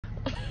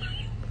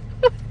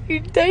you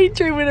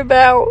daydreaming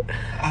about?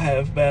 I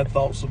have bad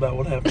thoughts about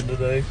what happened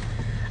today.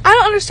 I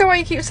don't understand why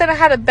you keep saying I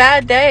had a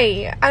bad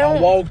day. I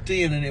walked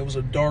in and it was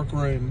a dark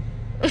room.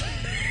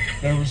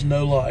 There was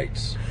no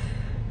lights.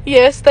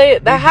 Yes,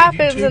 that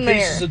happens in there.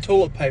 2 pieces of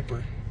toilet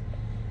paper.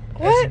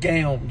 What? As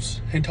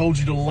gowns. And told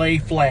you to lay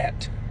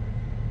flat.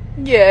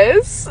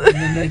 Yes. And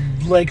then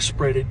they leg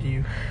spreaded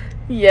you.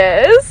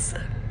 Yes.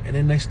 And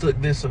then they stuck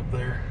this up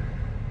there.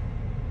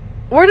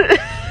 Where did...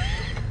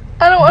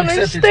 I don't Except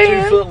understand.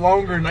 it's 2 foot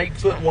longer and 8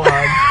 foot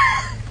wide.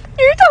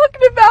 You're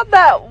talking about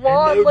that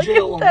one And no looking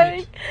gel on thing.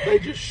 it. They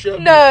just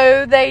shoved it.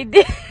 No, they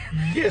did.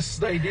 Yes,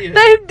 they did.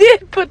 They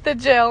did put the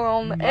gel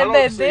on, I and don't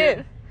they see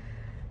did.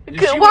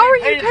 it. Why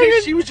were you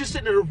paying? She was just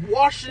sitting there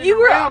washing You it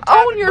were around,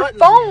 on your tapping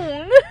phone.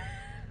 buttons.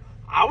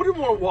 I wouldn't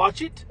want to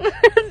watch it.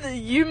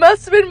 You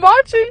must have been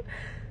watching.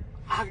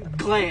 I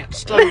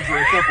glanced over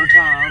a couple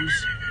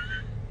times.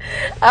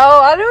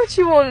 Oh, I know what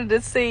you wanted to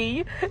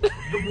see.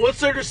 What's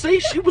there to see?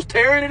 She was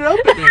tearing it up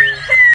in there.